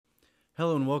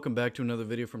Hello and welcome back to another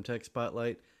video from Tech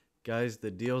Spotlight. Guys,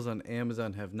 the deals on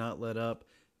Amazon have not let up.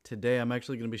 Today I'm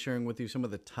actually going to be sharing with you some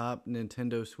of the top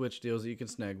Nintendo Switch deals that you can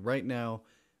snag right now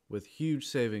with huge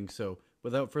savings. So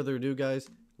without further ado guys,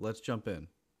 let's jump in.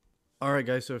 Alright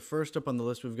guys, so first up on the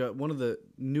list we've got one of the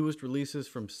newest releases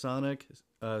from Sonic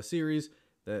series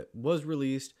that was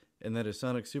released, and that is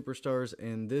Sonic Superstars,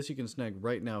 and this you can snag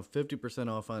right now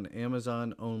 50% off on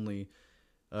Amazon only.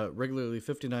 Regularly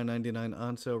 $59.99,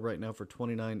 on sale right now for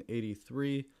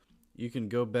 $29.83. You can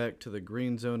go back to the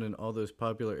green zone and all those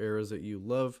popular eras that you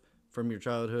love from your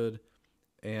childhood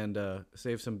and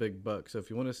save some big bucks. So if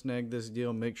you want to snag this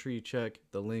deal, make sure you check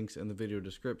the links in the video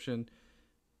description.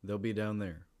 They'll be down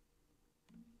there.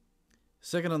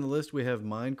 Second on the list, we have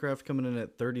Minecraft coming in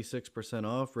at 36%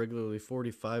 off, regularly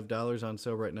 $45, on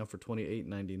sale right now for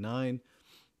 $28.99.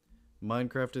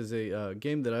 Minecraft is a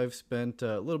game that I've spent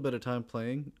a little bit of time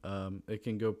playing. It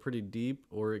can go pretty deep,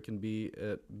 or it can be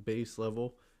at base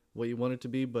level, what you want it to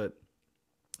be. But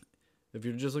if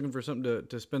you're just looking for something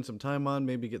to spend some time on,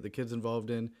 maybe get the kids involved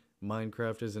in,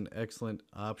 Minecraft is an excellent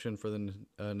option for the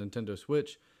Nintendo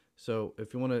Switch. So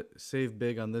if you want to save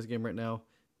big on this game right now,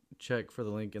 check for the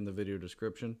link in the video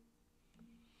description.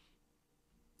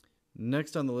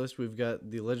 Next on the list, we've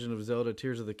got The Legend of Zelda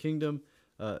Tears of the Kingdom.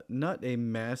 Not a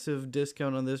massive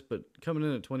discount on this, but coming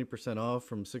in at 20% off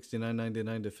from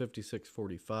 $69.99 to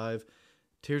 $56.45.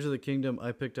 Tears of the Kingdom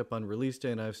I picked up on release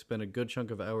day, and I've spent a good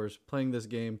chunk of hours playing this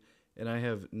game, and I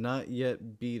have not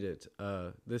yet beat it.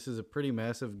 This is a pretty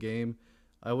massive game.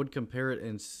 I would compare it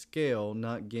in scale,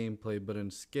 not gameplay, but in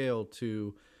scale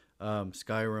to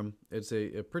Skyrim. It's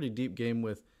a pretty deep game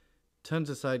with tons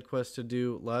of side quests to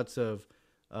do, lots of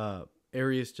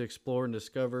areas to explore and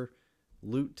discover,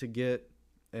 loot to get,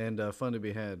 and fun to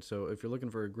be had. So if you're looking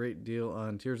for a great deal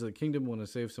on Tears of the Kingdom, want to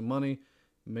save some money,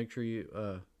 make sure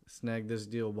you snag this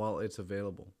deal while it's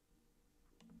available.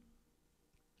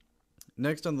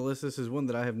 Next on the list, this is one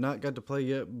that I have not got to play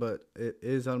yet, but it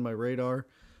is on my radar.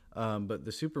 But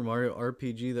the Super Mario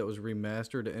RPG that was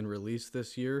remastered and released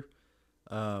this year,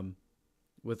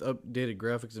 with updated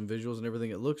graphics and visuals and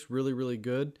everything, it looks really, really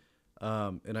good.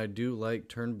 And I do like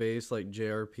turn-based, like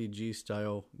JRPG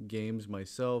style games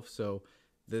myself, so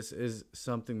this is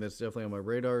something that's definitely on my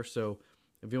radar. So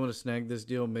if you want to snag this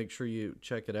deal, make sure you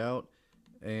check it out.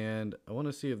 And I want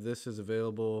to see if this is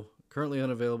available. Currently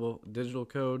unavailable, digital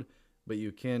code, but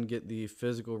you can get the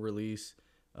physical release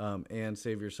and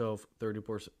save yourself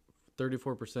 34%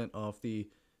 off the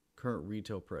current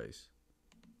retail price.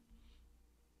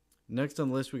 Next on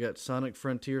the list, we got Sonic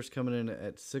Frontiers coming in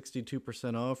at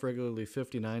 62% off, regularly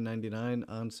 $59.99,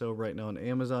 on sale right now on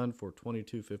Amazon for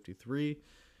 $22.53.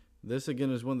 This again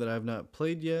is one that I've not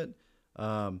played yet,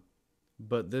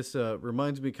 but this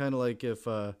reminds me kind of like if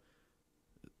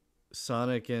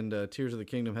Sonic and Tears of the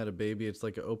Kingdom had a baby. It's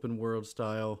like an open world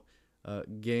style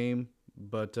game,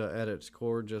 but at its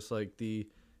core, just like the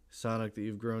Sonic that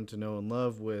you've grown to know and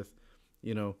love, with,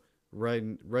 you know,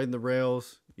 riding the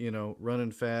rails, you know, running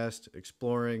fast,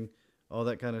 exploring, all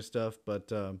that kind of stuff.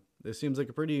 But it seems like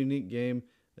a pretty unique game.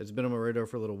 It's been on my radar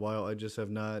for a little while. I just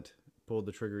have not pulled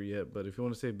the trigger yet. But if you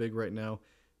want to save big right now,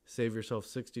 save yourself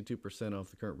 62% off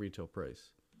the current retail price.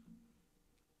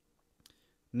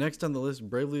 Next on the list,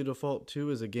 Bravely Default 2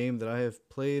 is a game that I have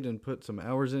played and put some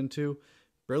hours into.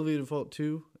 Bravely Default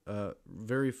 2,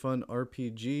 very fun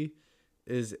RPG,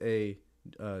 is a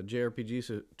JRPG,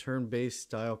 so turn-based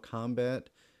style combat.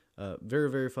 Very,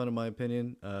 very fun in my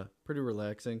opinion. Pretty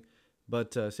relaxing.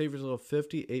 But save yourself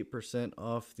 58%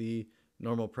 off the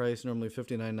normal price, normally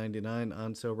 $59.99,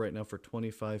 on sale right now for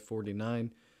 $25.49.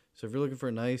 So if you're looking for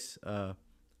a nice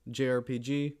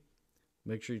JRPG,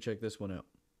 make sure you check this one out.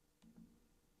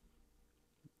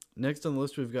 Next on the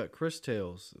list, we've got Cris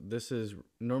Tales. This is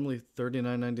normally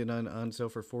 $39.99, on sale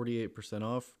for 48%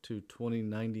 off to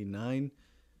 $20.99.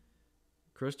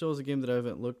 Cris Tales is a game that I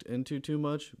haven't looked into too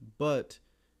much, but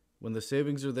when the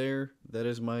savings are there, that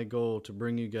is my goal, to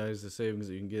bring you guys the savings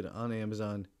that you can get on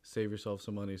Amazon. Save yourself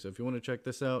some money. So if you want to check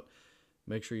this out,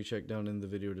 make sure you check down in the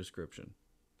video description.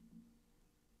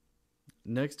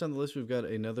 Next on the list, we've got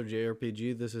another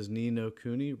JRPG. This is Ni no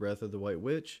Kuni, Wrath of the White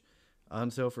Witch, on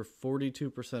sale for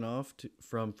 42% off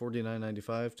from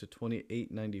 $49.95 to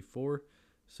 $28.94.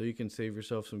 So you can save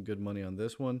yourself some good money on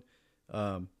this one.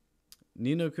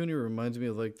 Ni no Kuni reminds me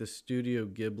of like the Studio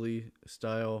Ghibli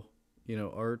style, you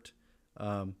know, art.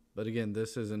 But again,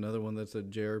 this is another one that's a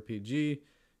JRPG.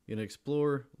 You can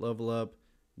explore, level up,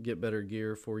 get better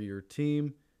gear for your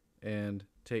team, and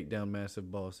take down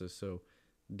massive bosses. So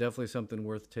definitely something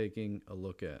worth taking a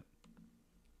look at.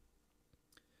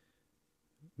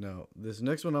 Now, this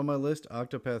next one on my list,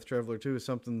 Octopath Traveler 2, is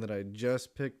something that I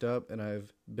just picked up and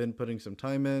I've been putting some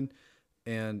time in.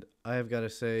 And I have got to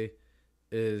say,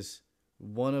 is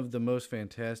one of the most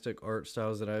fantastic art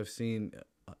styles that I've seen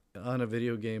on a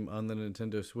video game on the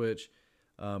Nintendo Switch.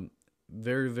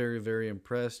 Very, very, very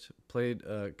impressed. Played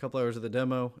a couple hours of the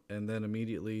demo and then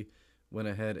immediately went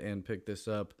ahead and picked this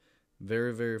up.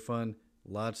 Very, very fun.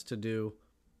 Lots to do.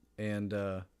 And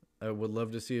I would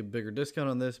love to see a bigger discount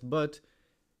on this, but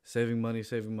saving money,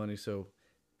 saving money. So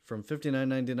from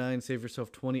 $59.99, save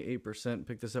yourself 28%.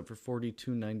 Pick this up for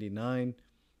 $42.99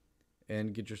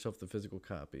 and get yourself the physical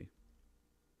copy.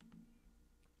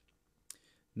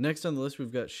 Next on the list,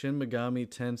 we've got Shin Megami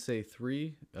Tensei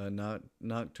 3,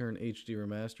 Nocturne HD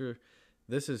Remaster.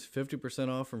 This is 50%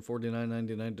 off from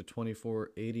 $49.99 to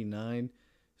 $24.89.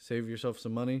 Save yourself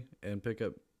some money and pick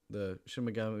up the Shin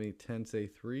Megami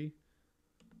Tensei 3.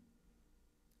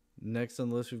 Next on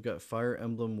the list, we've got Fire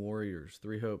Emblem Warriors,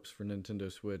 3 Hopes for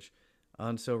Nintendo Switch.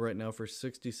 On sale right now for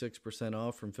 66%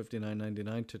 off from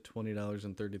 $59.99 to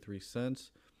 $20.33.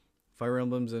 Fire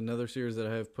Emblem's another series that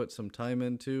I have put some time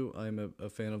into. I'm a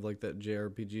fan of like that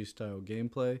JRPG style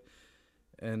gameplay.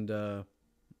 And I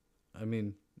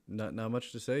mean, not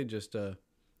much to say. Just if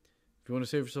you want to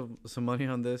save yourself some money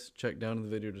on this, check down in the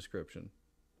video description.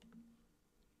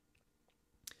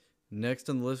 Next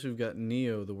on the list, we've got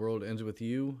Neo, The World Ends With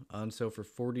You, on sale for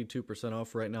 42%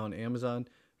 off right now on Amazon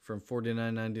from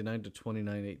 $49.99 to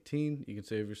 $29.18. You can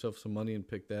save yourself some money and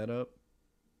pick that up.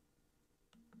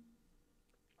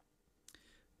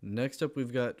 Next up,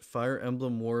 we've got Fire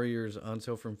Emblem Warriors on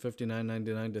sale from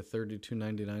 $59.99 to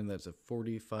 $32.99. That's a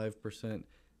 45%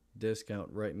 discount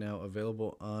right now,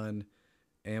 available on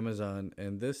Amazon.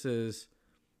 And this is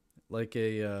like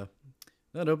a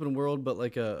not open world, but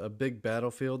like a big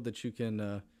battlefield that you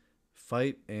can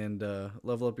fight and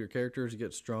level up your characters,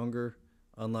 get stronger,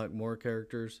 unlock more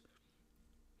characters.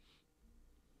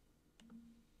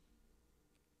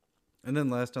 And then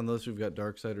last on the list, we've got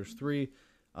Darksiders 3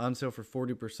 on sale for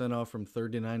 40% off from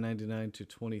 $39.99 to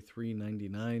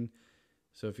 $23.99.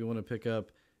 So if you want to pick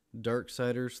up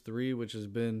Darksiders 3, which has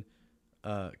been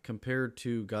compared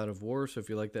to God of War, so if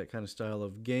you like that kind of style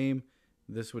of game,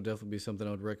 this would definitely be something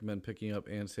I would recommend picking up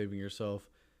and saving yourself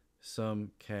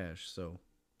some cash. So,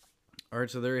 all right,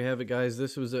 so there you have it, guys.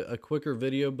 This was a quicker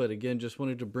video, but again, just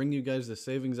wanted to bring you guys the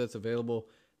savings that's available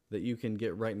that you can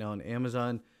get right now on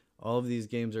Amazon. All of these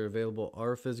games are available,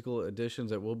 are physical editions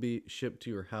that will be shipped to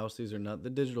your house. These are not the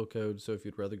digital codes, so if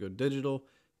you'd rather go digital,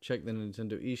 check the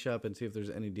Nintendo eShop and see if there's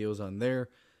any deals on there.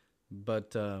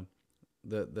 But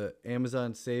the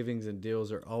Amazon savings and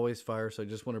deals are always fire, so I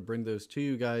just want to bring those to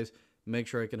you guys. Make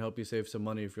sure I can help you save some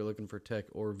money if you're looking for tech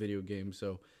or video games.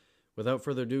 So without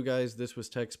further ado, guys, this was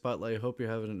Tech Spotlight. I hope you're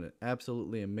having an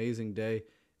absolutely amazing day,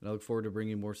 and I look forward to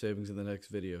bringing more savings in the next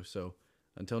video. So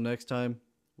until next time,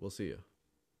 we'll see you.